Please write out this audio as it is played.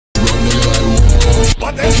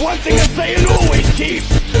But there's one thing I say and always keep.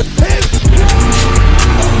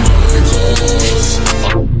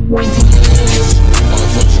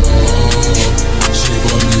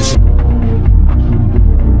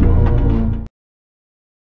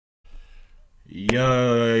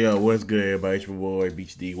 Yo, what's good, everybody? It's your boy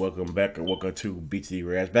BTD. Welcome back and welcome to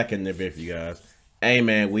BTDREACTS. Back in the video for you guys. Hey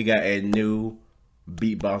man, we got a new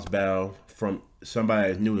beatbox battle from somebody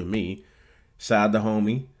that's new to me. Side the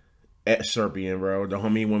homie at Serpian, bro. The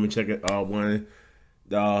homie want me to check it one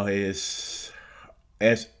his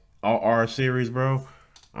SRR series, bro.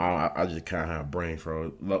 I just kind of have a brain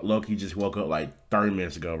froze. Loki just woke up like 30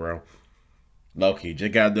 minutes ago, bro. Loki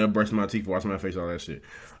just got done brushing my teeth, wash my face, all that shit.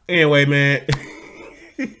 Anyway, man,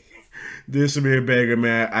 this will be a banger,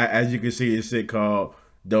 man. As you can see, it's shit called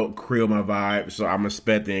 "Don't Kill My Vibe." So I'm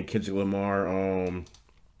expecting Kendrick Lamar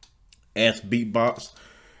S beatbox.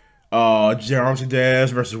 Johnson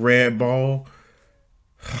Dash versus Red Ball.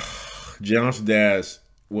 Johnson Dash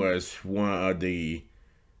was one of the.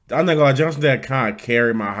 I'm not gonna lie, Johnson Dash kind of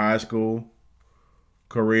carried my high school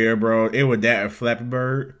career, bro. It was that and Flappy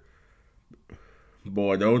Bird.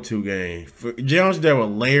 Boy, those two games. Johnson Dash was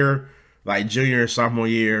later, like junior and sophomore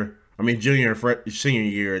year. I mean, junior and senior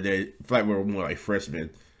year. That Flappy Bird was more like freshman,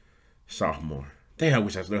 sophomore. Damn, I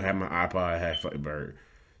wish I still had my iPod. I had Flappy Bird.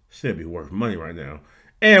 Should be worth money right now.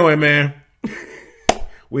 Anyway, man,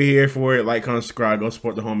 we here for it. Like, comment, subscribe. Go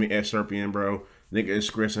support the homie at Serpian, bro. Link in the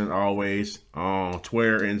description always on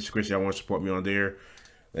Twitter and description. Y'all want to support me on there.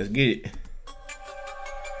 Let's get it.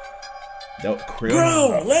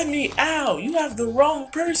 Bro, let me out. You have the wrong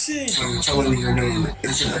person. So you're telling me your name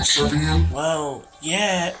isn't Serpian? Well,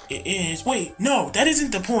 yeah, it is. Wait, no, that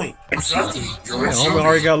isn't the point. Exactly. You're a Serpian.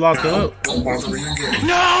 Already got locked up. Don't bother me again.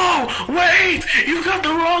 No! Wait! You got the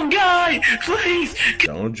wrong guy! Please!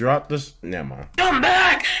 Don't drop this. Never mind. Come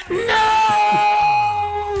back! No!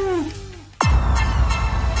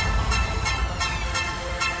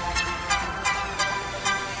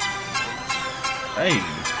 Hey.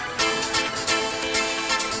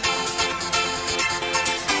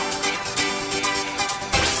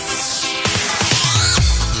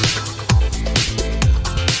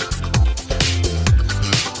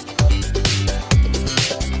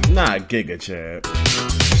 Not Giga Chad.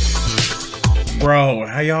 Bro,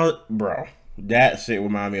 how y'all, bro, that shit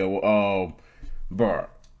remind me of, bro,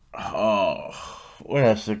 what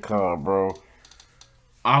that shit called, bro?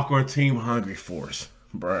 Awkward Team Hungry Force,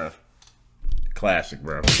 bro. Classic,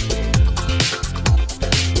 bro.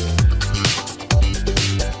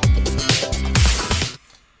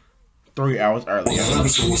 3 hours early.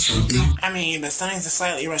 I mean, besides the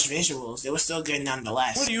slightly rushed visuals, it was still good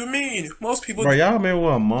nonetheless. What do you mean? Most people. Bro, y'all remember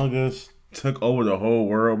when Among Us took over the whole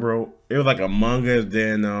world, bro? It was like Among Us,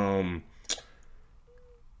 then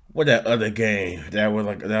what that other game that was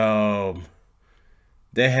like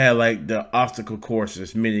they had like the obstacle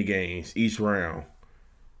courses, mini games each round.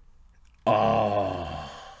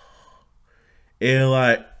 Oh, it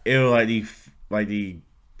was like the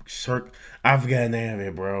circ. I forgot the name of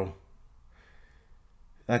it, bro.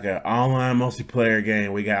 Like an online multiplayer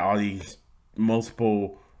game. We got all these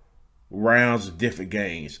multiple rounds of different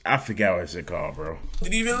games. I forgot what it's called, bro.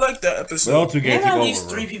 Didn't even like that episode. Well, two games there are at least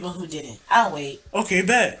 3 people who didn't. I'll wait. Okay,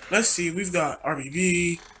 bet. Let's see. We've got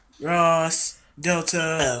RBB, Ross,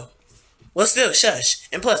 Delta. Oh. Well, still, shush.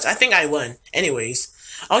 And plus, I think I won. Anyways,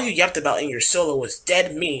 all you yapped about in your solo was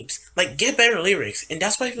dead memes. Like, get better lyrics. And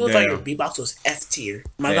that's why people thought your beatbox was F tier.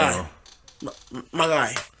 My guy. My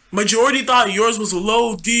guy. Majority thought yours was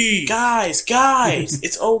low D. Guys,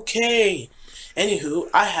 it's okay. Anywho,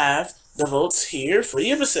 I have the votes here for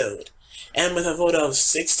the episode. And with a vote of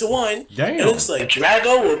 6-1, it looks like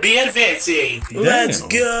Drago will be advancing. Let's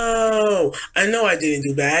go. I know I didn't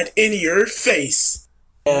do bad. In your face.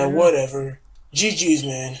 Whatever. GG's,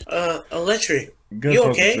 man. Electric. Good, you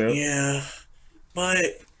okay? Yeah.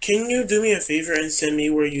 But can you do me a favor and send me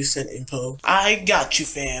where you sent info? I got you,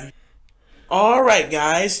 fam. Alright,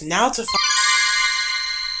 guys. Now to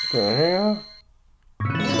the hell?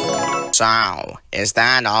 So, is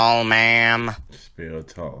that all, ma'am? Spill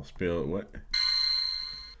tall. Spill what?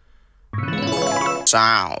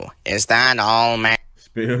 So, is that all, ma'am?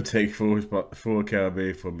 Spill take full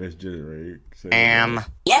accountability for misgenerated. Ma'am.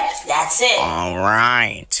 Yep, that's it.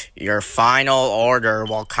 Alright. Your final order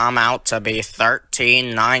will come out to be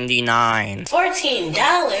 $13.99.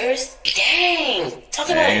 $14? Dang. Talk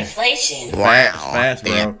about inflation. Wow. Fast,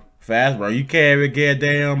 bro. Fast, bro. You can't even get a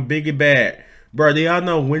damn biggie bag. Bro, do y'all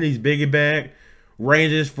know Wendy's biggie bag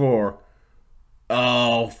ranges for,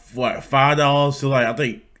 what, $5 to like, I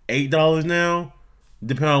think $8 now?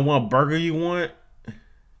 Depending on what burger you want.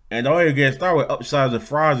 And all you get started with upsize the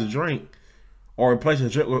fries to drink. Or replace a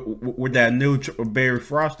drink with that new triple berry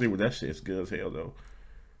frosty. Well, that shit's good as hell, though.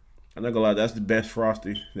 I'm not gonna lie, that's the best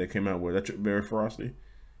frosty they came out with. That triple berry frosty.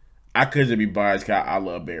 I couldn't be biased because I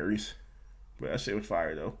love berries. But that shit was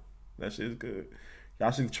fire, though. That shit is good.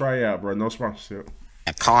 Y'all should try it out, bro. No sponsorship.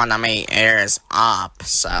 Economy is up,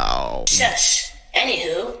 so... Shush.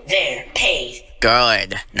 Anywho, they're paid.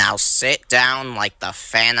 Good. Now sit down like the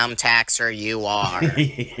phantom taxer you are.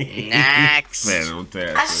 Next. Phantom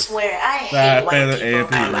taxer. I swear, I hate white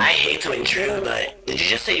people. I hate to intrude, but did you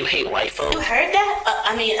just say you hate white folk? You heard that?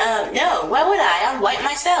 No. Why would I? I'm white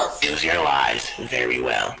myself. Use your lies very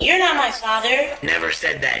well. You're not my father. Never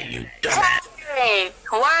said that, you dumbass. Hey,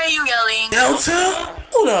 why are you yelling? Delta?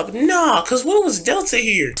 Hold up, nah, cause when was Delta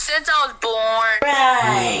here? Since I was born.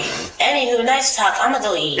 Right. Anywho, nice talk. I'ma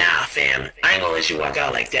go eat. Nah, fam, I ain't gonna let you walk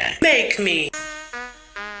out like that. Make me.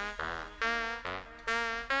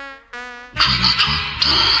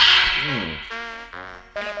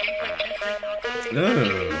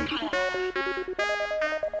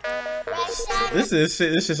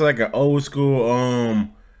 This is like an old school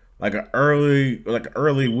like an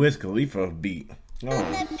early Wiz Khalifa beat. Okay,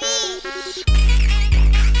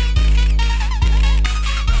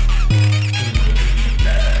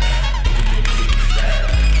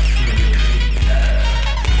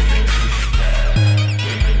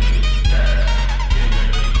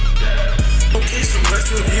 so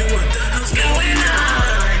let's review what the hell's going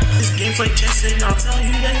on. This game's like chess and I'll tell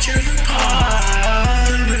you that you're the part. I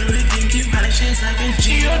really think you had a chance like a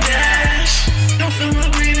geodash. Don't feel no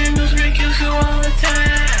green and those red kills go all the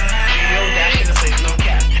time. Geodash in the place, no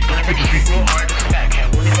cap. Gonna break the street real hard, this fat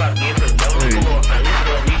cat. When you about games with double the floor, I lose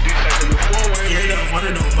what we do, start to move forward. Scared of one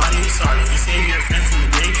of nobody, sorry. You save your friends from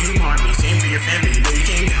the grave, you harm me. Same for your family, you know you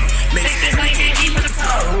can't go. Makes sense, I can't keep it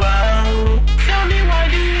apart. Tell me why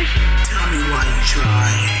you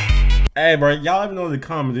try. Hey, bro, y'all let me know in the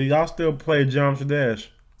comments. Do y'all still play Jump to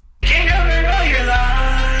Dash? Can't cover all your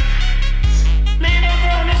lies. Man, I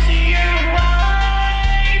promise you you're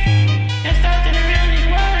right. And stuff didn't really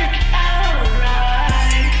work out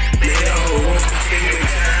right. Made a whole world to figure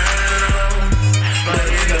it out. But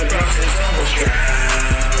in the process, almost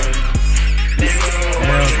drowned. Nigga,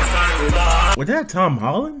 watch your final lie. Was that Tom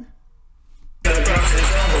Holland? The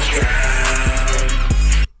process almost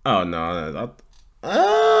drowned. Oh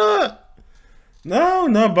no,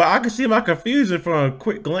 no, but I can see my confusion from a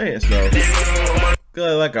quick glance though.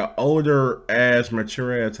 Like an older ass,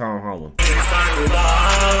 mature ass Tom Holland.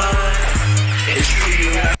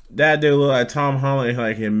 That dude look like Tom Holland,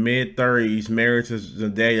 like in mid-30s, married to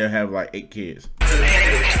Zendaya, have like 8 kids.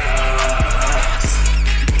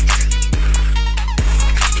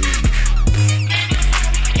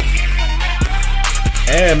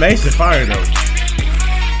 And Mason fire though.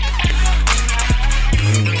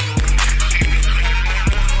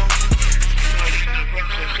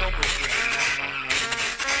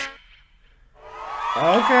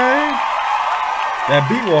 Okay. That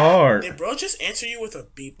beat was hard. Did bro just answer you with a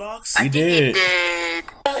beatbox? He did.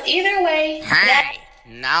 Well, either way, Hey,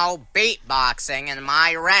 no beatboxing in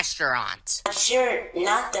my restaurant. you're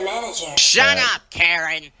not the manager. Shut up,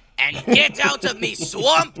 Karen, and get out of me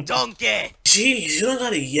swamp, donkey. Jeez, you don't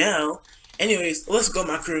gotta yell. Anyways, let's go,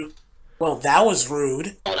 my crew. Well, that was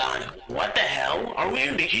rude. Hold on. What the hell? Are we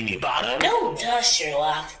in Bikini Bottom? No, duh,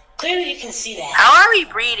 Sherlock. Clearly you can see that. How are we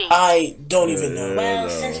breeding? I don't even know. Well,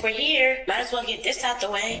 since we're here, might as well get this out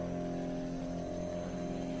the way.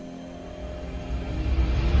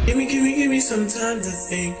 Give me some time to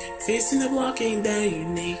think. Facing the block ain't that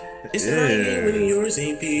unique. It's my game when yours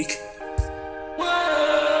ain't peak.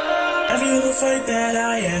 I feel the fight that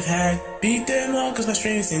I have had. Beat them all cause my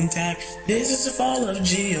strength's intact. This is the fall of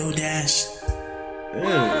Geodash.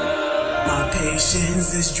 My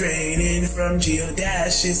patience is draining from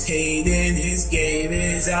Geodash's hating. His game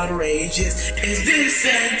is outrageous. Is this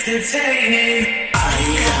entertaining?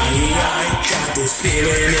 I got this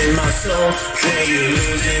feeling in my soul. When you're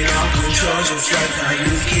losing all control, just like how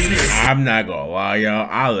you keep it. I'm not gonna lie, y'all.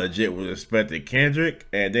 I legit was expecting Kendrick,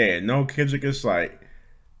 and then no Kendrick. It's like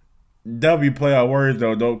W play our words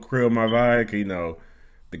though. Don't krill my vibe. You know,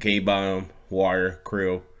 the K-Bomb, Wire,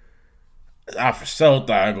 krill. I for so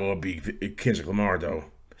thought I was gonna be Kendrick Lamar though.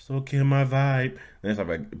 Still kill my vibe. That's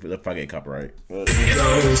if I get copyright.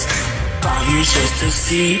 Years just to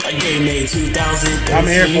see a game made 2013. I'm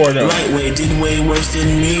here for it though. Lightweight did way worse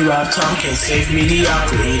than me. Rob Tom can't save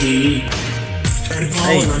mediocrity. And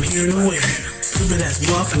Paul, I'm here to win. Stupid ass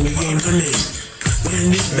bluff and the games are made.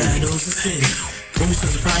 When this battle's a sin. I'm so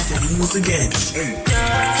surprised that you lose again. You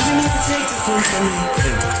never take the food from me.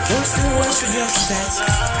 What's the worst of your stats?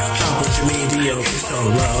 How put your mediocre so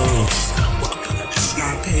low?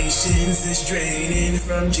 My patience is draining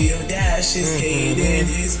from Geodash's hating.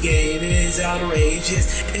 His game is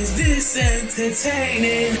outrageous. Is this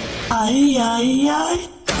entertaining? Aye.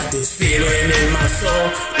 Got this feeling in my soul.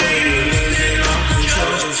 When you're losing all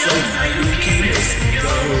control, just like how you keep missing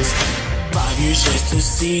goals. 5 years just to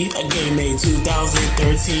see a game made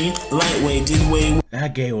 2013. Lightweight did way.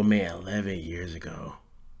 That game was made 11 years ago.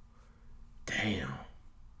 Damn.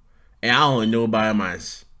 And I only knew about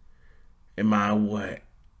it in my what?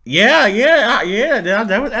 Yeah.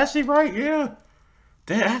 That was actually right. Yeah.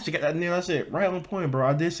 That I actually got that nail. That's it. Right on point, bro.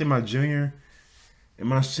 I did say my junior and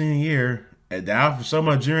my senior year. And that was so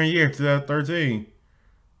my junior year, 2013.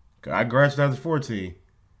 I graduated after 14.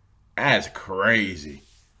 That's crazy.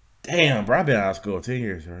 Damn, bro. I've been out of school 10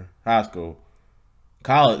 years, bro. High school.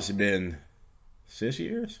 College has been 6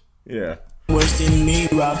 years? Yeah. Worse than me,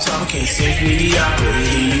 Rob talking, safe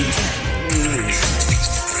mediocrity.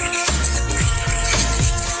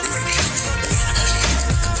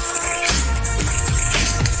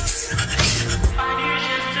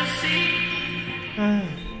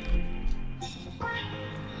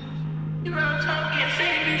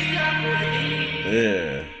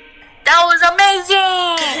 Yeah. That was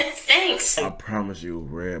amazing! Thanks. I promise you,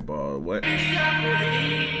 Red Ball. What?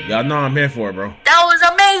 Y'all know I'm here for it, bro. That was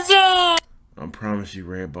amazing! I promise you,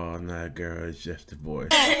 Red Ball, not a girl. It's just a voice.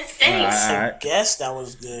 Thanks. I guess that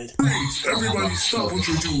was good. Please, everybody stop what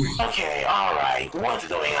you're doing. Okay, alright. What's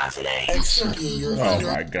going on today? Oh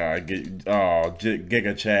my God!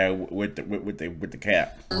 Giga Chad with the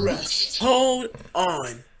cap. Hold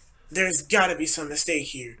on. There's gotta be some mistake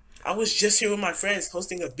here. I was just here with my friends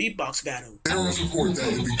hosting a beatbox battle. Parents report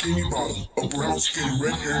that in Bikini Bottom, a brown-skinned,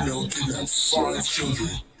 red-haired male kidnapped 5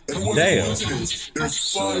 children. And what coincidence, there's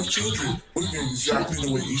 5 children looking exactly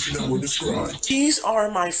the way each of them were described. These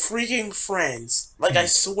are my freaking friends. Like, I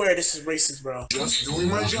swear this is racist, bro. Just doing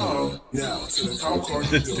my job. Now, to the cow car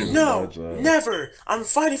you do. No, never. I'm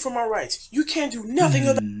fighting for my rights. You can't do nothing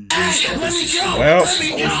about it. Let me go. Well,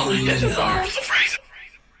 This is ours.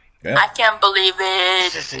 I can't believe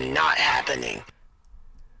it. This is not happening.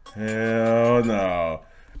 hell no.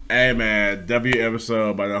 Hey man, W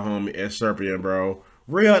episode by the homie Serpian, bro.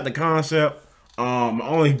 Real at the concept. My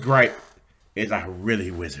only gripe is I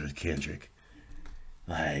really wish it was Kendrick.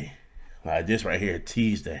 Like this right here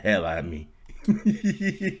teased the hell out of me.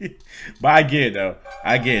 But I get it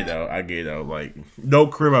though. Like no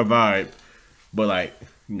Cribber vibe, but like,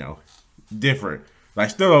 you know, different. Like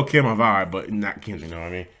still don't kill my vibe, but not Kendrick, you know what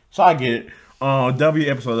I mean? So I get it.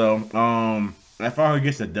 W episode though. I finally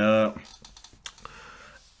gets the dub.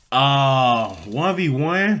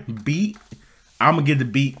 1v1 beat. I'm gonna give the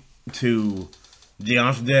beat to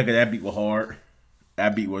Johnson there because that beat was hard.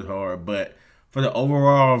 But for the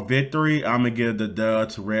overall victory, I'm gonna give the dub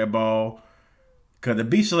to Red Ball. Cause the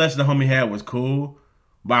beat selection the homie had was cool,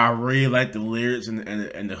 but I really like the lyrics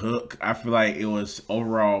and the hook. I feel like it was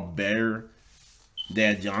overall better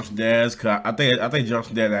than Johnson does. Cause I think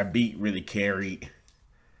Johnson does that beat really carried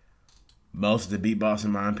most of the beatbox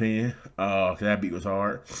in my opinion. Cause that beat was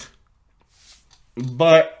hard.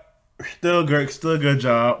 But still good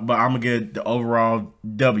job. But I'm gonna get the overall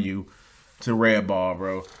W to Red Ball,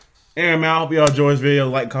 bro. And man, I hope y'all enjoy this video.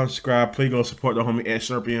 Like, comment, subscribe. Please go support the homie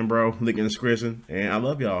Serpian, bro. Link in the description. And I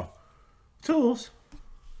love y'all. Tools.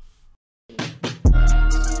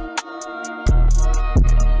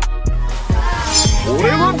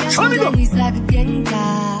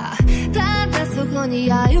ただそこ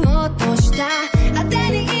にあようとした当て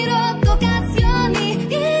に色とか